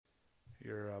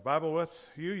your Bible with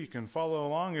you, you can follow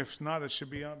along. If not, it should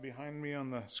be out behind me on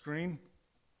the screen.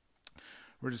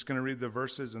 We're just going to read the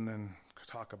verses and then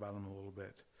talk about them a little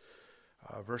bit.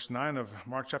 Verse 9 of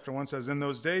Mark chapter 1 says, "In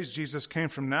those days Jesus came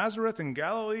from Nazareth in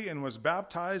Galilee and was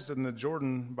baptized in the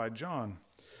Jordan by John.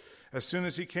 As soon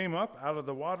as he came up out of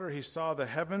the water, he saw the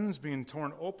heavens being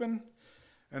torn open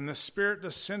and the Spirit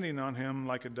descending on him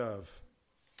like a dove.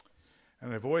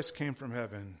 And a voice came from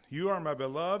heaven, 'You are my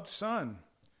beloved Son.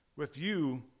 With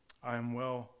you I am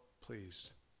well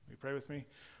pleased.'" Will you pray with me?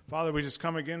 Father, we just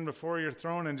come again before your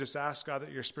throne and just ask, God,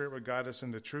 that your Spirit would guide us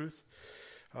into truth.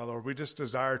 Lord, we just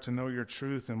desire to know your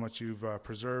truth and what you've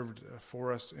preserved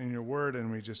for us in your word,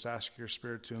 and we just ask your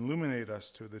Spirit to illuminate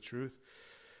us to the truth.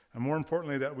 And more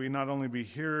importantly, that we not only be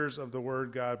hearers of the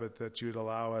word, God, but that you'd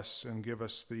allow us and give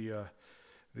us the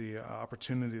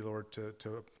opportunity, Lord,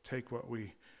 to take what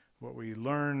we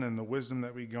learn and the wisdom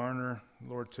that we garner,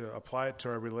 Lord, to apply it to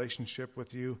our relationship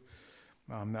with you,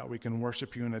 that we can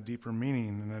worship you in a deeper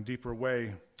meaning, in a deeper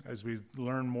way, as we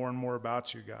learn more and more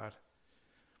about you, God.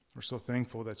 We're so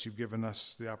thankful that you've given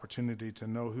us the opportunity to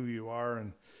know who you are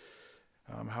and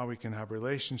how we can have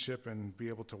relationship and be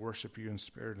able to worship you in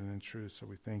spirit and in truth. So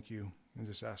we thank you and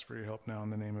just ask for your help now in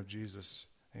the name of Jesus.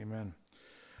 Amen.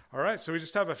 All right, so we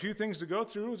just have a few things to go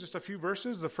through, just a few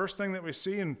verses. The first thing that we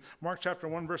see in Mark chapter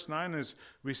 1, verse 9 is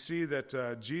we see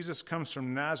that Jesus comes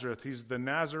from Nazareth. He's the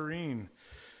Nazarene.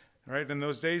 All right, in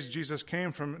those days, Jesus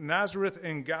came from Nazareth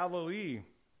in Galilee.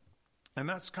 And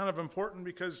that's kind of important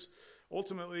because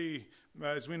ultimately,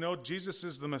 as we know, Jesus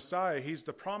is the Messiah. He's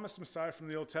the promised Messiah from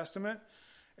the Old Testament.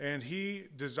 And he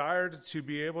desired to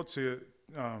be able to,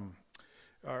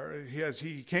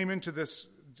 he came into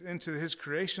his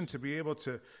creation to be able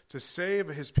to save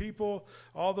his people,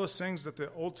 all those things that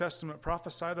the Old Testament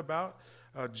prophesied about.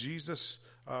 Jesus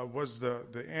was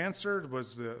the answer,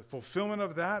 was the fulfillment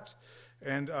of that.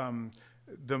 And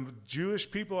the Jewish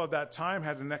people of that time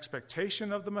had an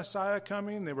expectation of the Messiah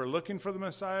coming. They were looking for the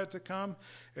Messiah to come.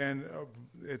 And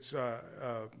it's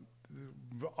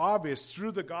obvious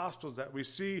through the Gospels that we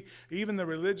see even the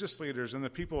religious leaders and the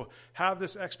people have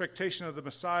this expectation of the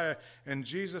Messiah, and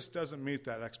Jesus doesn't meet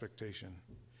that expectation.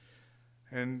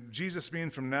 And Jesus being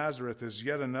from Nazareth is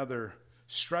yet another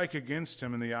strike against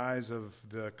him in the eyes of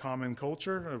the common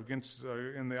culture,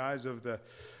 in the eyes of the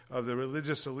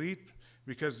religious elite,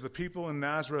 because the people in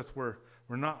Nazareth were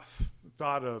not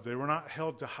thought of. They were not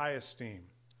held to high esteem.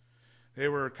 They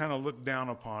were kind of looked down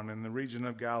upon in the region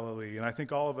of Galilee. And I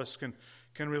think all of us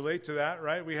can relate to that,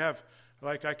 right? We have,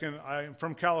 I'm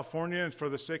from California, and for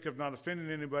the sake of not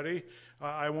offending anybody,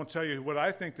 I won't tell you what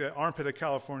I think the armpit of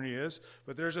California is,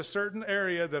 but there's a certain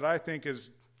area that I think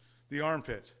is the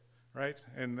armpit, right?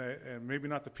 And maybe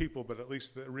not the people, but at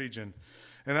least the region.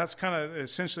 And that's kind of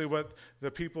essentially what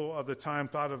the people of the time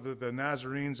thought of the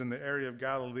Nazarenes in the area of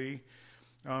Galilee.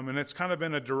 And it's kind of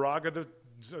been a derogative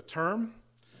term.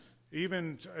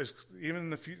 Even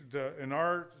in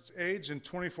our age, in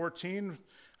 2014,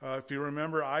 if you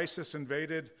remember, ISIS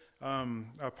invaded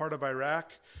a part of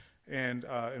Iraq and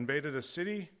invaded a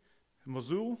city,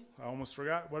 Mosul. I almost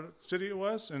forgot what city it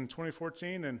was in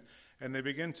 2014. And they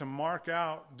began to mark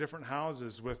out different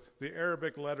houses with the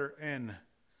Arabic letter N.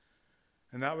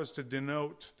 And that was to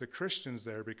denote the Christians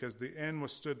there, because the N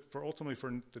stood ultimately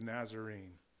for the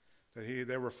Nazarene, that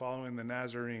they were following the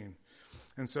Nazarene.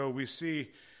 And so we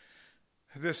see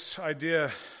this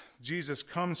idea, Jesus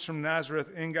comes from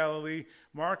Nazareth in Galilee.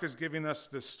 Mark is giving us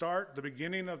the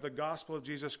beginning of the gospel of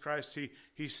Jesus Christ.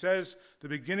 He says the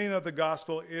beginning of the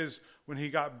gospel is when he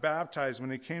got baptized,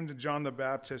 when he came to John the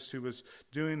Baptist, who was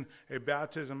doing a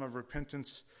baptism of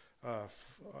repentance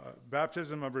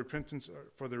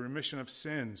for the remission of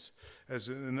sins. As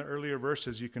in the earlier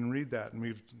verses, you can read that, and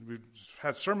we've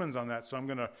had sermons on that. So I'm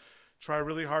going to try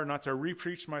really hard not to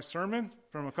re-preach my sermon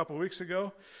from a couple weeks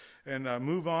ago, and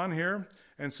move on here.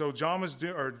 And so John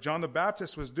the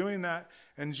Baptist was doing that,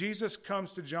 and Jesus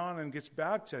comes to John and gets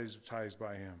baptized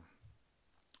by him,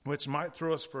 which might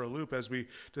throw us for a loop. As we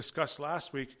discussed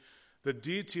last week, the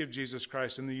deity of Jesus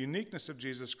Christ and the uniqueness of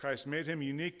Jesus Christ made him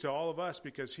unique to all of us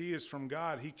because he is from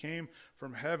God. He came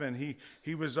from heaven.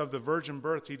 He was of the virgin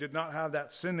birth. He did not have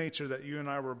that sin nature that you and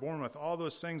I were born with. All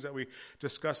those things that we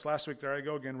discussed last week. There I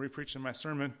go again, re-preaching my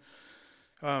sermon.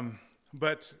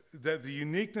 But the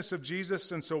uniqueness of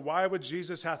Jesus, and so why would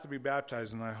Jesus have to be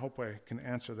baptized? And I hope I can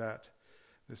answer that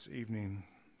this evening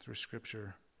through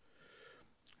Scripture.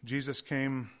 Jesus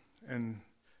came and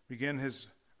began his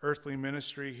earthly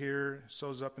ministry here,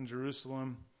 shows up in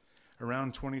Jerusalem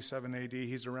around 27 AD.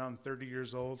 He's around 30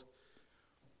 years old.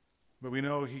 But we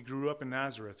know he grew up in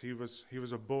Nazareth. He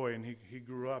was a boy, and he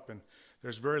grew up. And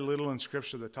There's very little in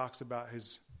Scripture that talks about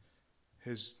his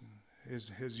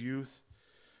youth.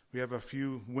 We have a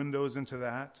few windows into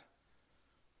that.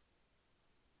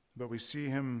 But we see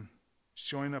him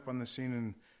showing up on the scene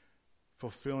and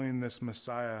fulfilling this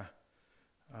Messiah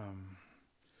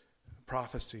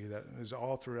prophecy that is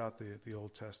all throughout the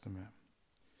Old Testament.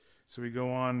 So we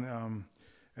go on,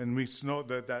 and we know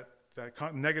that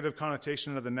negative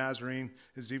connotation of the Nazarene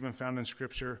is even found in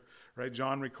Scripture, right?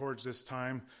 John records this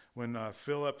time when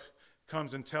Philip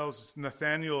comes and tells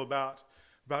Nathanael about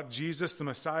Jesus, the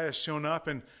Messiah, shown up,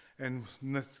 and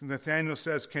Nathanael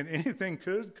says, "Can anything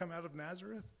good come out of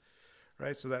Nazareth?"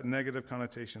 Right? So that negative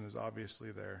connotation is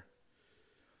obviously there.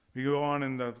 We go on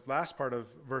in the last part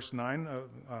of verse 9,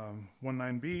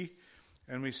 1:9b,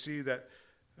 and we see that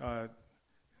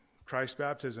Christ's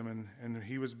baptism, and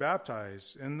he was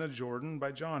baptized in the Jordan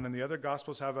by John. And the other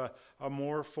Gospels have a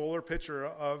more fuller picture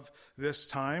of this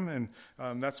time,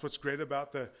 and that's what's great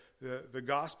about the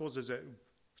Gospels, is it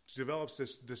develops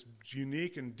this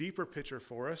unique and deeper picture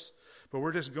for us. But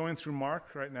we're just going through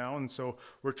Mark right now, and so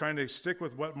we're trying to stick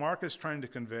with what Mark is trying to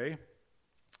convey.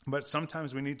 But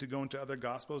sometimes we need to go into other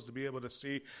Gospels to be able to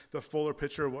see the fuller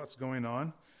picture of what's going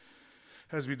on,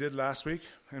 as we did last week.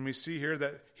 And we see here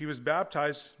that he was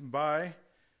baptized by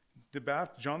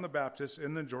John the Baptist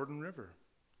in the Jordan River.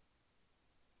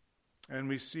 And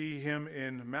we see him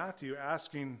in Matthew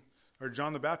asking, or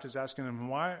John the Baptist asking him,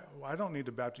 why I don't need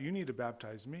to baptize, you need to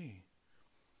baptize me.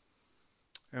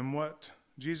 And what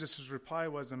Jesus' reply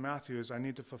was in Matthew is, I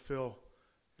need to fulfill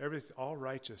all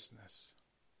righteousness.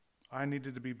 I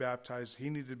needed to be baptized. He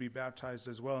needed to be baptized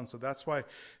as well. And so that's why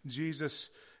Jesus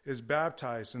is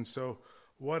baptized. And so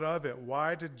what of it?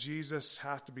 Why did Jesus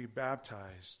have to be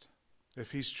baptized?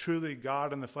 If he's truly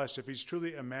God in the flesh, if he's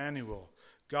truly Emmanuel,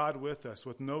 God with us,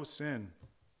 with no sin.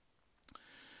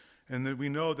 And that we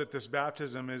know that this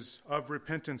baptism is of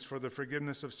repentance for the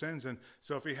forgiveness of sins. And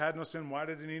so if he had no sin, why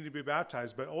did he need to be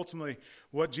baptized? But ultimately,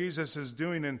 what Jesus is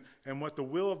doing and what the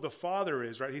will of the Father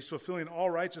is, right? He's fulfilling all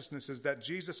righteousness, is that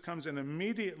Jesus comes and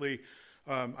immediately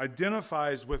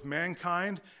identifies with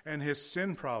mankind and his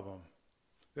sin problem.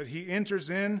 That he enters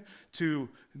into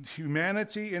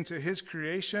humanity, into his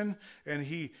creation, and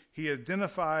he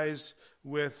identifies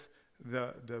with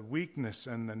the weakness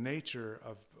and the nature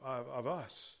of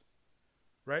us.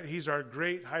 Right? He's our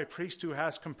great high priest who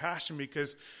has compassion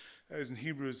because, as in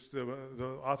Hebrews,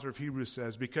 the author of Hebrews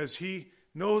says, because he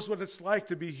knows what it's like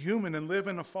to be human and live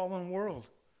in a fallen world.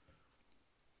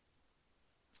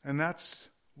 And that's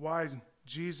why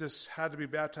Jesus had to be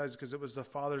baptized, because it was the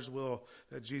Father's will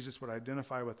that Jesus would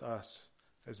identify with us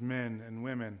as men and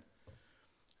women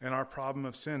and our problem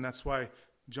of sin. That's why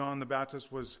John the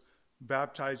Baptist was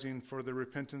baptizing for the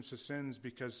repentance of sins,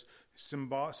 because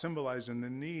symbolizing the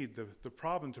need, the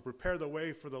problem to prepare the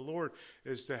way for the Lord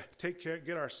is to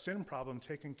get our sin problem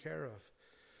taken care of.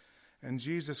 And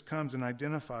Jesus comes and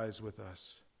identifies with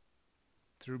us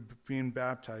through being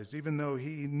baptized. Even though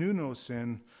he knew no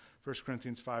sin, 1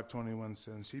 Corinthians 5:21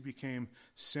 says, he became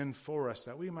sin for us,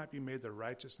 that we might be made the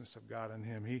righteousness of God in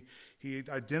him. He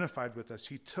identified with us.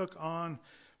 He took on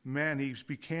man. He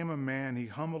became a man. He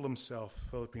humbled himself,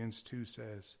 Philippians 2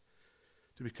 says,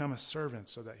 to become a servant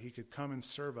so that he could come and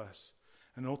serve us,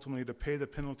 and ultimately to pay the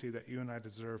penalty that you and I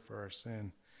deserve for our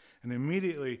sin. And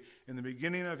immediately, in the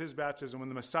beginning of his baptism, when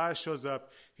the Messiah shows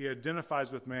up, he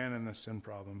identifies with man in the sin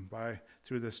problem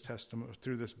through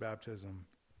this baptism.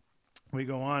 We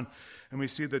go on and we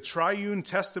see the triune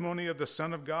testimony of the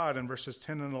Son of God in verses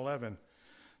 10 and 11.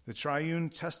 The triune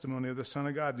testimony of the Son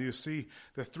of God. Do you see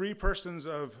the three persons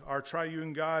of our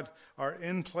triune God are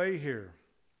in play here?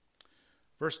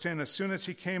 Verse 10, as soon as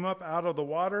he came up out of the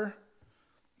water,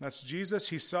 that's Jesus,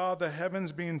 he saw the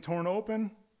heavens being torn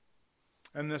open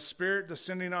and the Spirit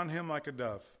descending on him like a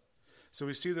dove. So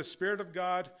we see the Spirit of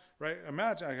God, right?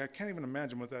 Imagine, I can't even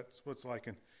imagine what it's like.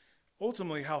 And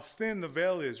ultimately, how thin the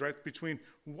veil is, right, between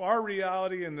our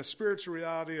reality and the spiritual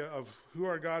reality of who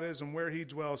our God is and where he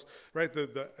dwells, right?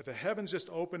 The heavens just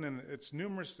open, and it's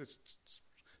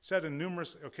said in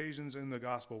numerous occasions in the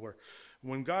gospel where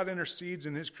when God intercedes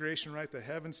in his creation, right, the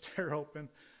heavens tear open.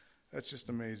 That's just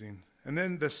amazing. And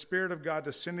then the Spirit of God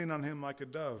descending on him like a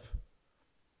dove.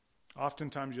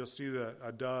 Oftentimes you'll see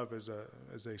a dove as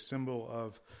a symbol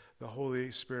of the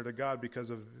Holy Spirit of God because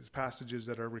of the passages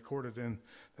that are recorded in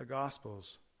the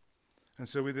Gospels. And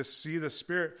so we just see the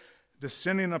Spirit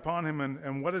descending upon him.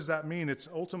 And what does that mean? It's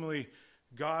ultimately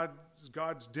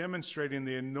God's demonstrating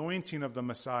the anointing of the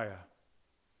Messiah.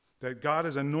 That God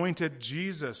has anointed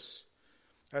Jesus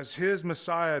as his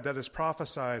Messiah that is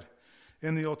prophesied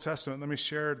in the Old Testament. Let me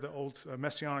share the old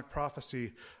messianic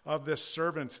prophecy of this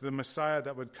servant, the Messiah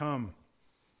that would come.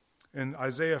 In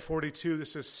Isaiah 42,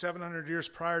 this is 700 years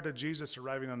prior to Jesus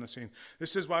arriving on the scene.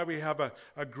 This is why we have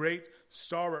a great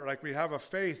stalwart, like we have a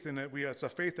faith in it. It's a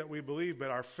faith that we believe,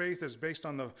 but our faith is based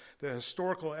on the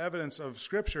historical evidence of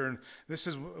Scripture. And this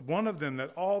is one of them,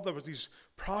 that all these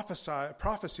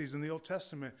prophecies in the Old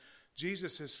Testament,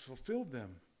 Jesus has fulfilled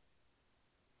them.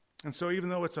 And so even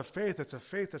though it's a faith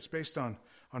that's based on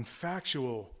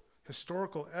factual,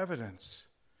 historical evidence.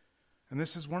 And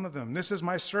this is one of them. This is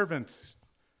my servant,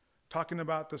 talking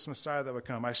about this Messiah that would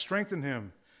come. I strengthen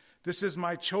him. This is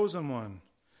my chosen one.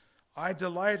 I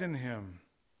delight in him.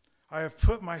 I have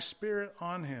put my spirit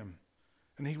on him,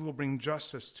 and he will bring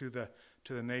justice to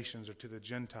the nations, or to the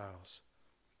Gentiles.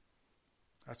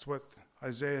 That's what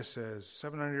Isaiah says.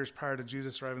 700 years prior to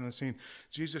Jesus arriving on the scene,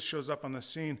 Jesus shows up on the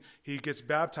scene. He gets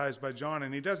baptized by John,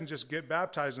 and he doesn't just get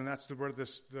baptized, and that's where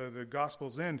the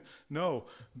Gospels end. No,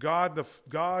 God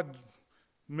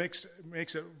makes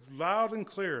it loud and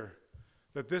clear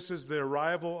that this is the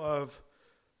arrival of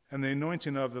and the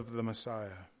anointing of the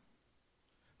Messiah.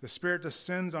 The Spirit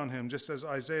descends on him, just as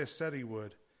Isaiah said he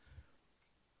would.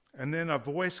 And then a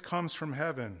voice comes from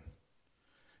heaven.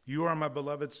 You are my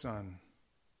beloved Son.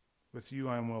 With you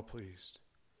I am well pleased.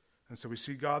 And so we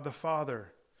see God the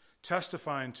Father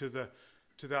testifying to the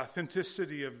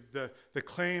authenticity of the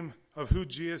claim of who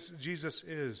Jesus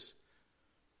is.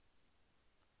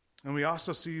 And we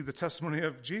also see the testimony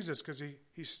of Jesus, because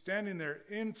he's standing there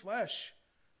in flesh.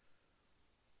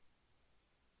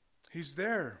 He's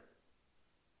there.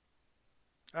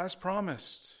 As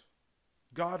promised,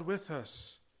 God with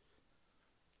us.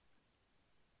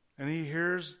 And he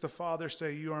hears the Father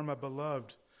say, you are my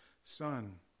beloved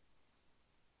Son.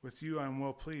 With you I am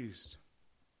well pleased.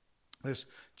 This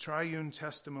triune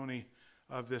testimony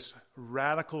of this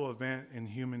radical event in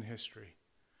human history.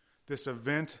 This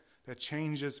event that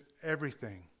changes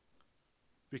everything,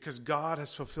 because God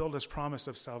has fulfilled his promise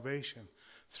of salvation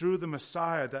through the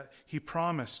Messiah that he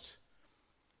promised.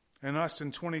 And us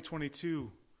in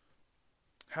 2022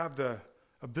 have the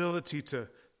ability to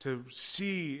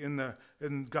see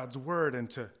in God's word, and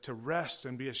to rest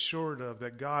and be assured of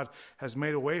that God has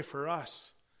made a way for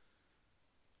us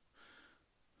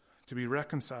to be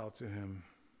reconciled to him.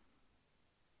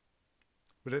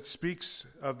 But it speaks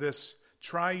of this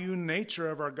triune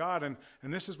nature of our God. And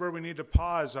this is where we need to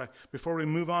pause before we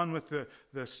move on with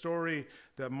the story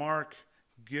that Mark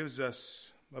gives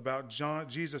us about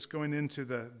Jesus going into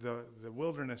the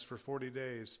wilderness for 40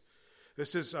 days.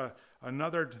 This is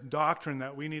another doctrine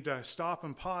that we need to stop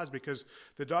and pause, because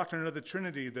the doctrine of the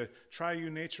Trinity, the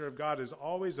triune nature of God, is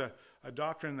always a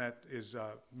doctrine that is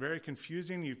very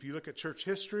confusing. If you look at church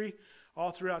history,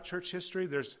 all throughout church history,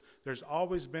 there's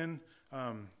always been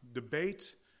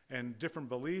debate and different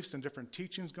beliefs and different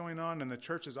teachings going on, and the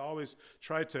church has always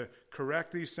tried to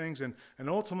correct these things. And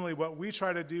ultimately what we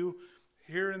try to do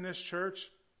here in this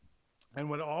church, and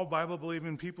what all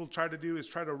Bible-believing people try to do, is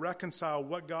try to reconcile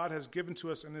what God has given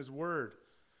to us in his word,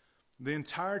 the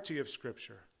entirety of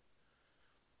Scripture.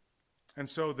 And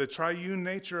so the triune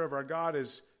nature of our God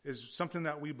is something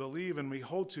that we believe and we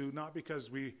hold to, not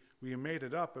because we made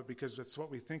it up, but because that's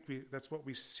what we think, that's what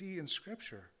we see in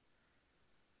Scripture.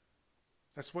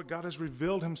 That's what God has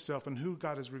revealed himself, and who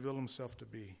God has revealed himself to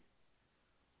be.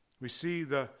 We see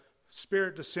the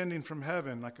Spirit descending from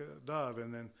heaven like a dove,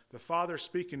 and then the Father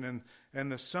speaking,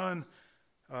 and the Son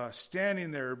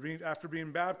standing there after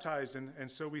being baptized.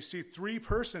 And so we see three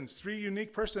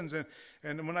unique persons.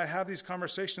 And when I have these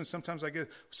conversations, sometimes I get,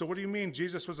 so what do you mean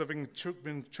Jesus was a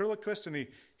ventriloquist, and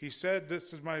he said,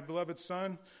 this is my beloved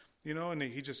Son? You know, and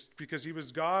he just, because he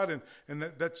was God, and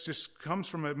that just comes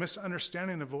from a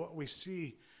misunderstanding of what we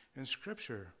see in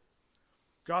Scripture.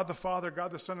 God the Father,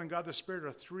 God the Son, and God the Spirit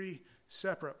are three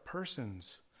separate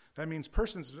persons. That means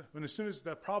persons, when as soon as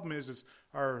the problem is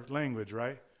our language,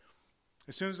 right?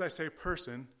 As soon as I say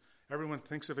person, everyone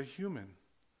thinks of a human.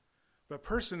 But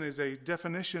person is a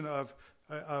definition of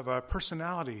a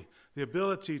personality, the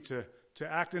ability to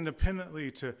act independently,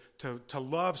 to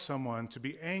love someone, to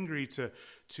be angry,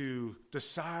 to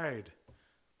decide,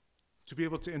 to be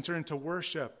able to enter into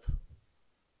worship.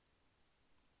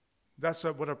 That's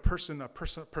what a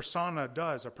persona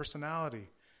does, a personality.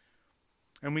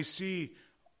 And we see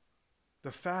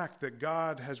the fact that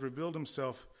God has revealed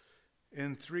himself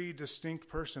in three distinct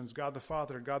persons: God the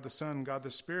Father, God the Son, God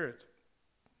the Spirit.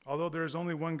 Although there is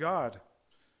only one God,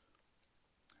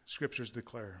 Scriptures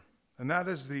declare. And that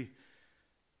is the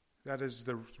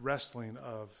wrestling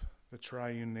of the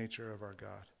triune nature of our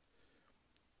God.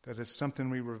 That is something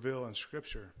we reveal in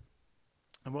Scripture.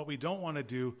 And what we don't want to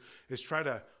do is try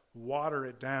to water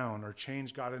it down or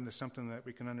change God into something that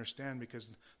we can understand,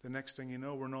 because the next thing you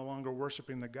know, we're no longer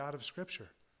worshiping the God of Scripture.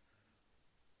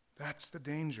 That's the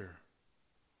danger.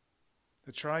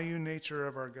 The triune nature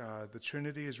of our God, the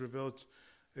Trinity is a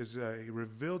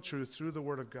revealed truth through the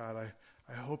Word of God.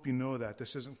 I hope you know that.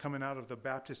 This isn't coming out of the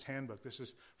Baptist handbook. This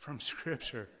is from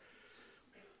Scripture.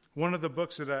 One of the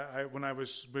books that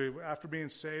after being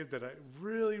saved, that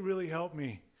really, really helped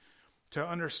me to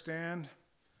understand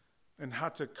and how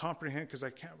to comprehend, because I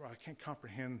can't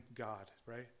comprehend God,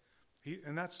 right?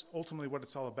 And that's ultimately what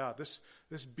it's all about. This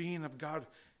being of God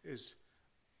is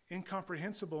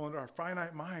incomprehensible in our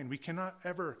finite mind. We cannot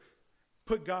ever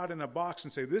put God in a box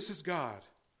and say, this is God.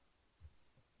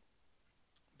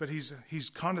 But he's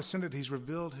condescended, he's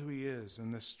revealed who he is,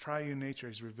 and this triune nature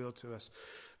he's revealed to us.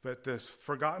 But this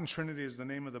Forgotten Trinity is the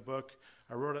name of the book.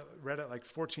 I read it like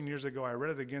 14 years ago. I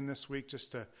read it again this week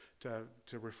just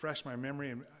to refresh my memory.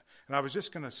 And I was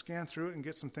just going to scan through it and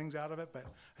get some things out of it. But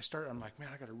I'm like, man,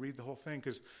 I got to read the whole thing,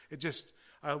 because it just,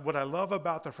 what I love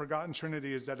about the Forgotten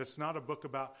Trinity is that it's not a book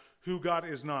about who God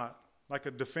is not, like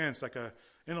a defense, like a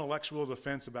intellectual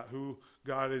defense about who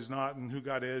God is not and who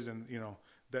God is, and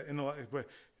but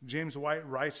James White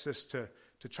writes this to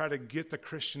try to get the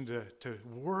Christian to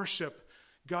worship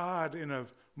God in a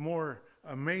more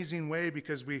amazing way,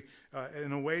 because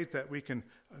in a way that we can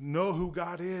know who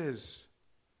God is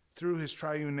through his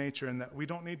triune nature, and that we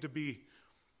don't need to be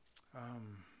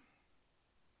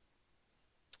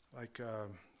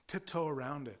tiptoe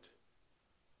around it.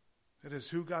 It is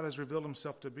who God has revealed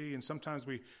himself to be, and sometimes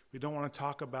we don't want to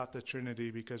talk about the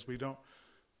Trinity because we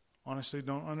honestly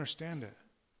don't understand it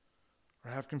or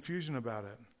have confusion about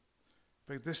it.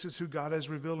 But this is who God has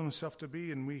revealed himself to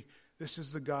be, and this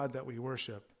is the God that we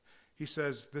worship. He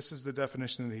says, this is the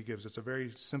definition that he gives. It's a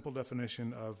very simple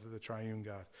definition of the triune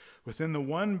God. Within the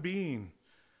one being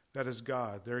that is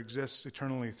God, there exists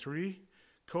eternally three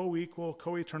co-equal,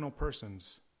 co-eternal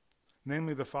persons,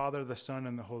 namely the Father, the Son,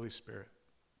 and the Holy Spirit.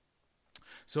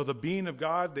 So the being of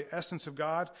God, the essence of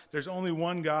God, there's only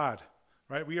one God,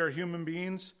 right? We are human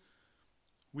beings.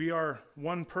 We are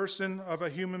one person of a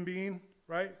human being,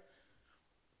 right?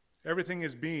 Everything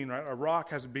is being, right? A rock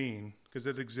has being because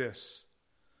it exists.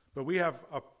 But we have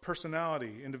a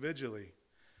personality individually.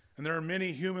 And there are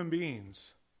many human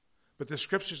beings. But the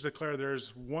Scriptures declare there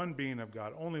is one being of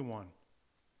God, only one.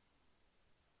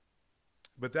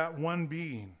 But that one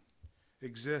being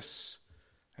exists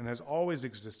and has always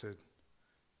existed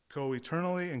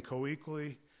co-eternally and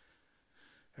co-equally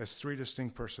as three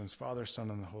distinct persons, Father, Son,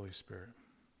 and the Holy Spirit.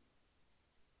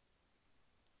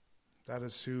 That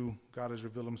is who God has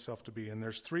revealed himself to be. And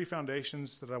there's three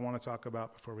foundations that I want to talk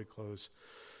about before we close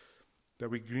that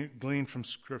we glean from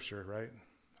Scripture, right?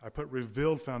 I put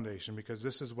revealed foundation because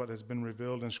this is what has been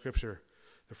revealed in Scripture.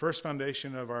 The first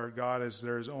foundation of our God is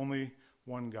there is only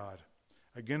one God.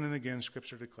 Again and again,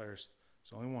 Scripture declares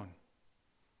there's only one.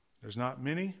 There's not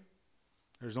many.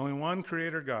 There's only one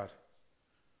Creator God.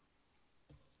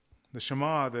 The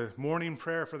Shema, the morning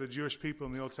prayer for the Jewish people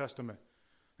in the Old Testament.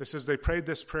 It says they prayed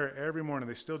this prayer every morning.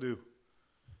 They still do.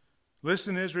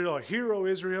 Listen, Israel, hear, O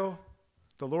Israel,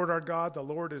 the Lord our God, the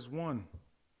Lord is one.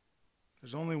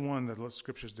 There's only one that the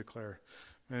Scriptures declare.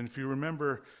 And if you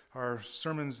remember our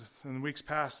sermons in the weeks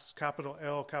past, capital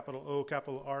L, capital O,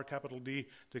 capital R, capital D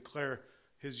declare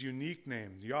his unique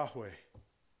name, Yahweh.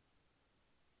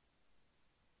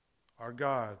 Our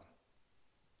God,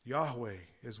 Yahweh,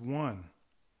 is one.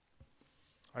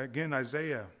 Again,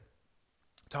 Isaiah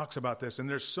talks about this, and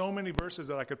there's so many verses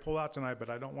that I could pull out tonight,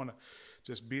 but I don't want to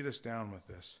just beat us down with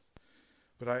this.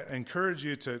 But I encourage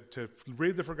you to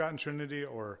read the Forgotten Trinity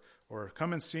or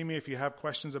come and see me if you have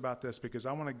questions about this, because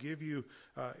I want to give you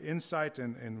insight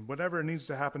and whatever needs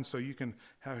to happen so you can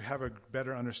have a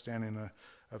better understanding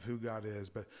of who God is.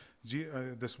 But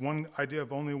this one idea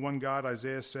of only one God,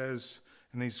 Isaiah says,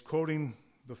 and he's quoting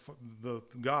the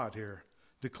God here,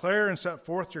 declare and set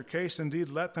forth your case. Indeed,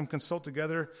 let them consult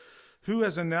together. Who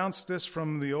has announced this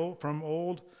from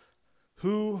old?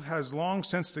 Who has long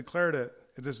since declared it?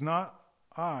 It is not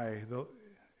I.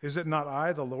 Is it not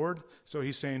I, the Lord? So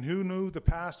he's saying, who knew the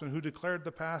past and who declared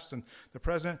the past and the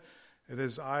present? It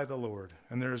is I, the Lord.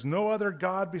 And there is no other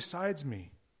God besides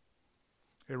me,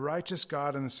 a righteous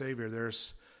God and a Savior.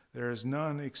 There is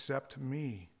none except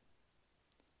me.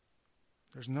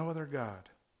 There's no other God,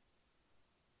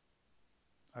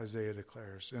 Isaiah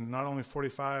declares. And not only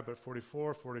 45, but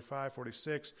 44, 45,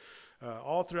 46,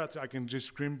 all throughout, I can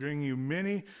just bring you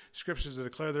many scriptures that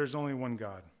declare there's only one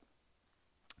God.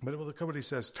 But look at what he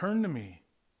says, turn to me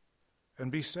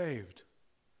and be saved.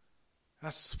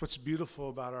 That's what's beautiful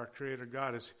about our Creator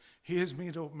God, is he has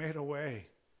made a way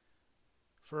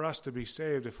for us to be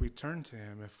saved if we turn to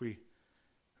him, if we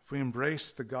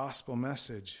embrace the gospel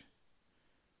message.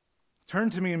 Turn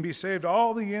to me and be saved,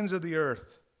 all the ends of the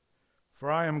earth, for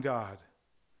I am God,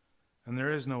 and there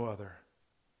is no other.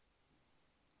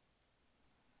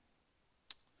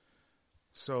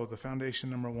 So the foundation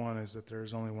number one is that there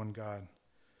is only one God.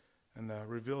 And the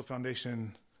revealed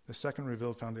foundation, the second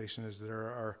revealed foundation, is there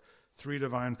are three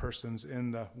divine persons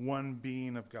in the one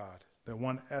being of God, the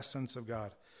one essence of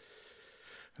God.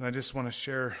 And I just want to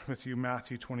share with you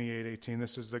Matthew 28:18.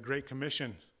 This is the Great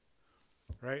Commission,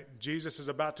 right? Jesus is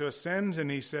about to ascend,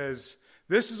 and he says,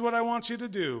 this is what I want you to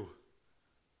do.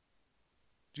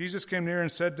 Jesus came near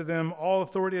and said to them, all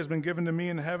authority has been given to me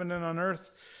in heaven and on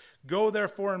earth. Go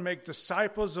therefore and make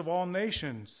disciples of all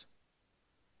nations,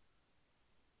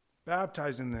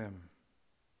 baptizing them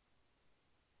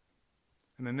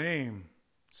in the name,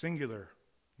 singular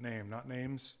name, not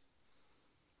names,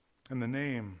 in the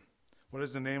name. What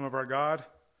is the name of our God?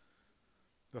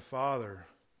 The Father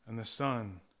and the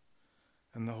Son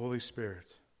and the Holy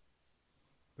Spirit.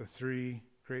 The three,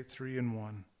 great three in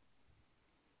one.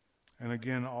 And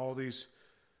again, all these,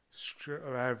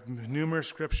 I have numerous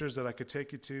scriptures that I could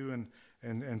take you to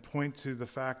and point to the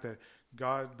fact that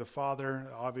God, the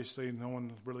Father, obviously no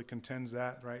one really contends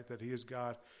that, right? That he is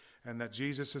God, and that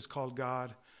Jesus is called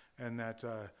God, and that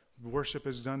worship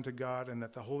is done to God, and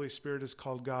that the Holy Spirit is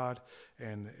called God,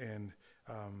 and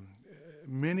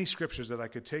many scriptures that I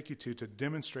could take you to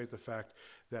demonstrate the fact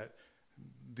that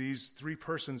these three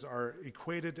persons are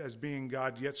equated as being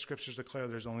God, yet scriptures declare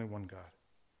there's only one God,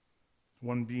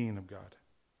 one being of God.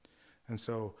 And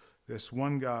so this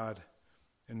one God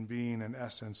in being and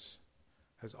essence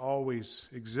has always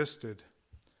existed,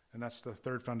 and that's the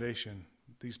third foundation.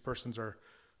 These persons are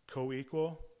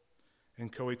co-equal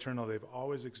and co-eternal. They've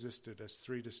always existed as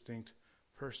three distinct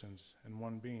persons and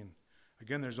one being.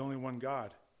 Again, there's only one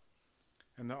God.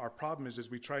 And our problem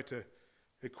is we try to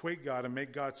equate God and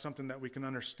make God something that we can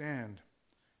understand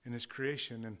in his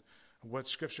creation. And what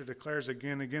Scripture declares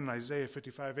again and again, Isaiah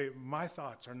 55:8, my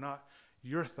thoughts are not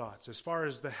your thoughts. As far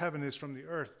as the heaven is from the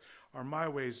earth, are my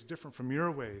ways different from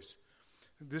your ways.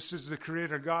 This is the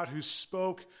Creator God who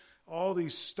spoke all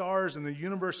these stars and the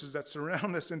universes that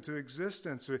surround us into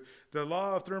existence. The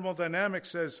law of thermodynamics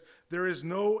says there is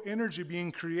no energy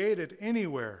being created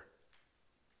anywhere.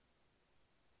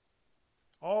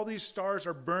 All these stars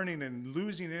are burning and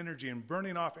losing energy and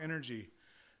burning off energy.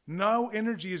 No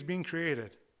energy is being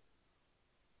created.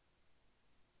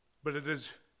 But it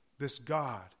is this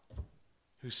God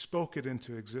who spoke it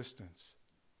into existence.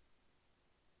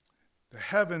 The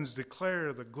heavens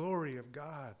declare the glory of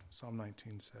God, Psalm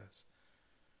 19 says.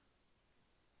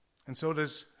 And so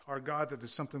does our God, that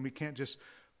is something we can't just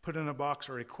put in a box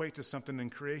or equate to something in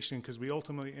creation, because we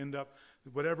ultimately end up,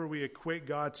 whatever we equate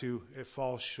God to, it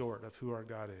falls short of who our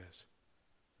God is.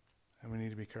 And we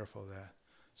need to be careful of that.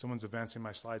 Someone's advancing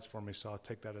my slides for me, so I'll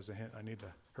take that as a hint. I need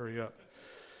to hurry up.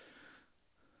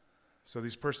 So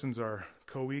these persons are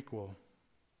co-equal.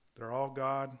 They're all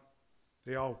God.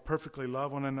 They all perfectly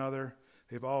love one another.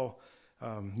 They've all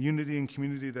unity and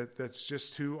community. That's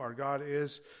just who our God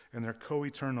is. And they're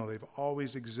co-eternal. They've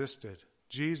always existed.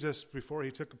 Jesus, before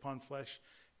he took upon flesh,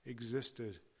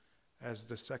 existed as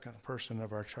the second person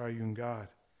of our triune God.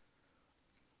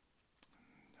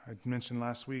 I mentioned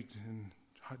last week in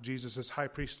Jesus' high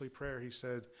priestly prayer, he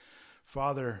said,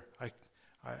 Father, I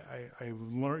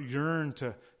yearn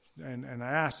to, and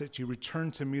I ask that you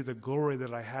return to me the glory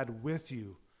that I had with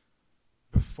you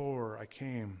before I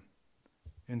came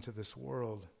into this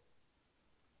world.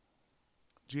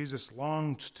 Jesus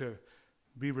longed to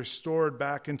be restored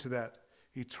back into that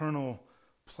eternal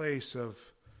place of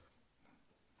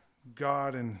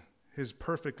God and his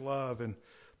perfect love and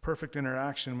perfect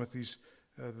interaction with these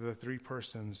the three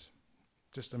persons.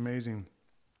 Just amazing.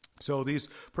 So these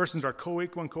persons are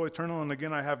co-equal and co-eternal. And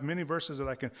again, I have many verses that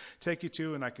I can take you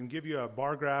to, and I can give you a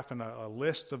bar graph and a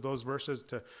list of those verses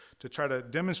to try to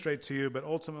demonstrate to you. But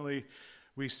ultimately,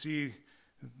 we see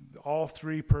all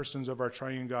three persons of our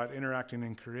triune God interacting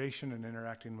in creation and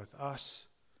interacting with us.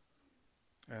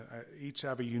 Each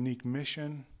have a unique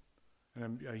mission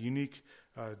and a unique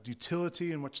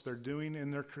utility in which they're doing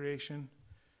in their creation.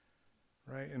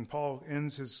 Right? And Paul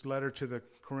ends his letter to the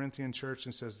Corinthian church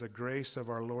and says, the grace of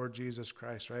our Lord Jesus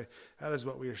Christ, right? That is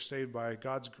what we are saved by,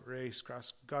 God's grace,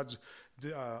 God's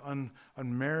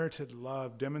unmerited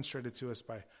love demonstrated to us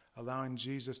by allowing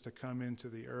Jesus to come into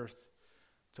the earth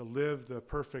to live the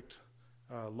perfect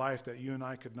life that you and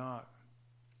I could not,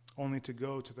 only to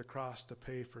go to the cross to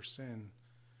pay for sin,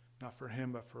 not for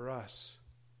him but for us,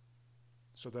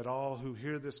 so that all who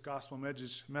hear this gospel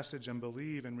message and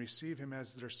believe and receive him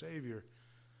as their Savior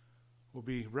will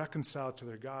be reconciled to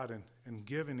their God and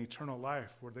given eternal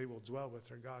life where they will dwell with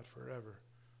their God forever.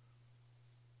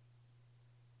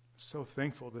 So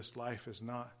thankful this life is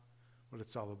not what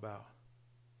it's all about.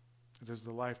 It is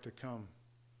the life to come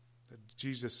that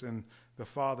Jesus and the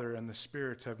Father and the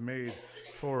Spirit have made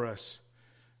for us.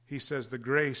 He says the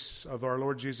grace of our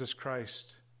Lord Jesus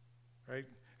Christ, right?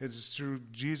 It is through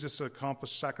Jesus'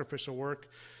 accomplished sacrificial work,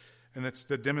 and it's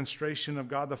the demonstration of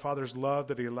God the Father's love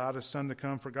that he allowed his Son to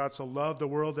come. For God so loved the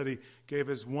world that he gave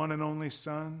his one and only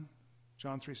Son,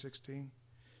 John 3:16.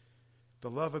 The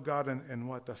love of God and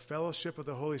what? The fellowship of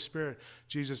the Holy Spirit.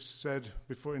 Jesus said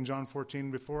before in John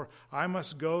 14, before I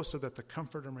must go so that the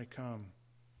Comforter may come,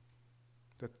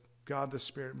 that God the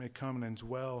Spirit may come and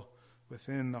dwell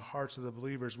within the hearts of the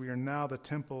believers. We are now the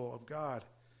temple of God.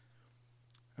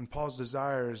 And Paul's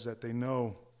desire is that they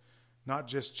know not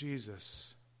just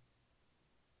Jesus,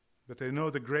 but they know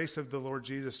the grace of the Lord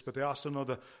Jesus, but they also know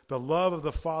the love of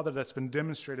the Father that's been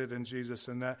demonstrated in Jesus,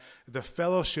 and that the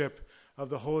fellowship of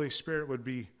the Holy Spirit would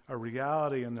be a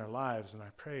reality in their lives. And I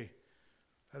pray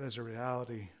that is a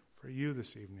reality for you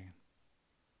this evening.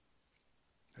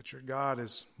 That your God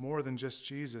is more than just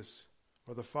Jesus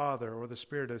or the Father or the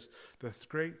Spirit, is the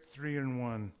great three in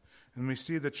one. And we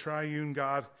see the triune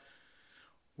God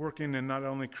working in not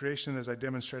only creation, as I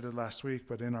demonstrated last week,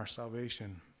 but in our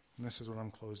salvation. And this is what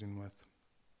I'm closing with.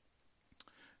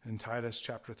 In Titus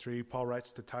chapter 3, Paul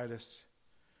writes to Titus,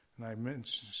 and I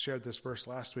shared this verse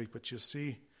last week, but you'll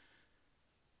see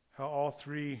how all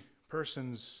three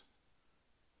persons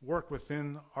work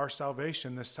within our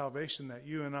salvation, this salvation that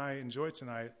you and I enjoy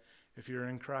tonight, if you're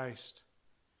in Christ,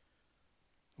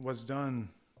 was done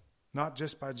not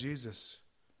just by Jesus,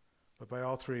 but by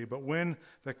all three. But when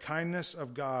the kindness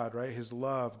of God, right, his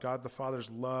love, God the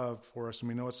Father's love for us, and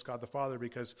we know it's God the Father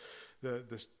because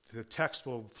the text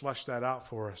will flesh that out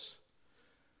for us.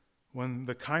 When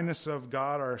the kindness of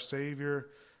God, our Savior,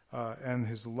 and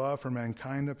his love for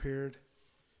mankind appeared,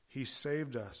 he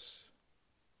saved us.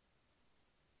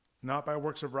 Not by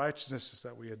works of righteousness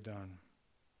that we had done,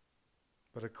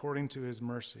 but according to his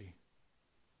mercy,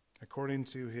 according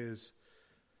to his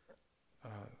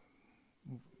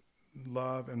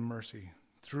love and mercy.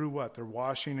 Through what? The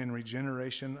washing and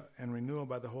regeneration and renewal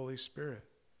by the Holy Spirit.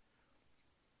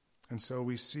 And so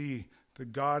we see the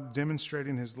God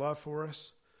demonstrating his love for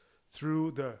us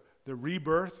through the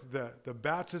rebirth, the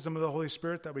baptism of the Holy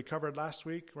Spirit that we covered last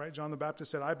week, right? John the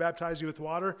Baptist said, I baptize you with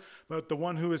water, but the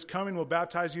one who is coming will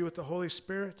baptize you with the Holy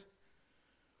Spirit.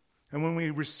 And when we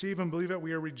receive and believe it,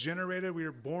 we are regenerated, we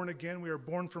are born again, we are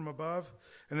born from above.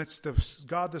 And it's the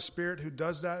God the Spirit who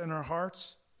does that in our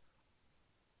hearts.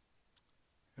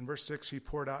 In verse 6, he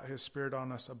poured out his Spirit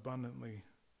on us abundantly.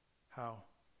 How?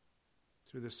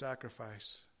 Through the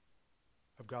sacrifice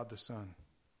of God the Son.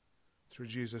 Through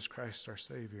Jesus Christ our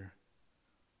Savior.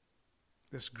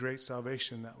 This great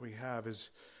salvation that we have is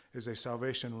a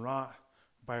salvation wrought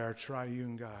by our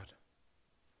triune God.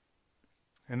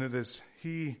 And it is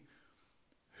he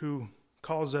who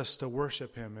calls us to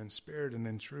worship him in spirit and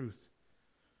in truth.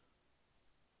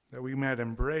 That we might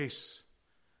embrace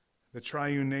the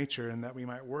triune nature and that we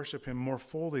might worship him more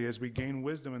fully as we gain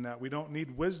wisdom in that. We don't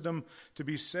need wisdom to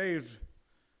be saved,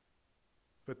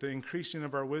 but the increasing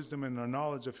of our wisdom and our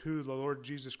knowledge of who the Lord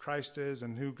Jesus Christ is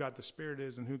and who God the Spirit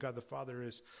is and who God the Father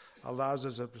is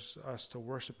allows us to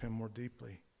worship him more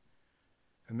deeply.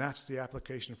 And that's the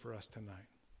application for us tonight.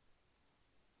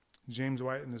 James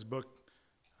White in his book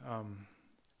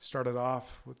started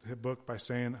off with the book by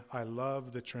saying, I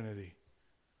love the Trinity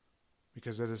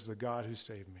because it is the God who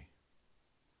saved me.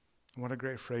 And what a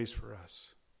great phrase for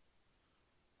us.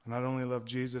 I not only love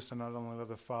Jesus, I not only love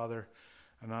the Father,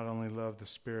 I not only love the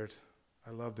Spirit,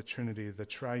 I love the Trinity, the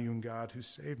triune God who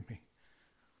saved me.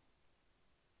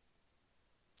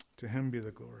 To him be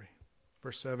the glory.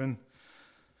 Verse 7,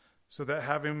 so that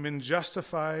having been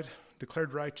justified,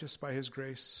 declared righteous by his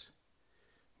grace,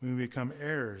 we become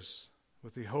heirs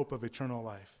with the hope of eternal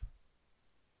life.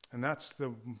 And that's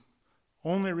the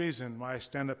only reason why I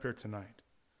stand up here tonight,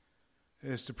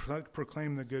 is to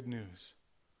proclaim the good news.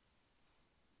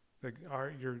 That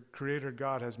your Creator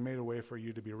God has made a way for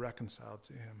you to be reconciled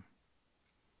to him.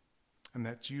 And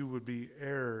that you would be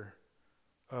heir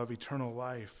of eternal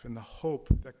life and the hope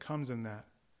that comes in that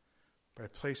by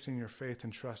placing your faith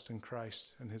and trust in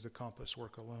Christ and his accomplished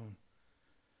work alone.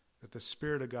 That the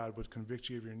Spirit of God would convict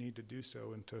you of your need to do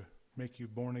so and to make you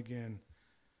born again.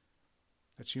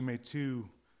 That you may too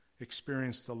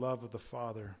experience the love of the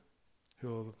Father who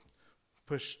will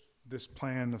push this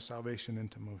plan of salvation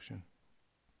into motion.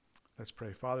 Let's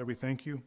pray. Father, we thank you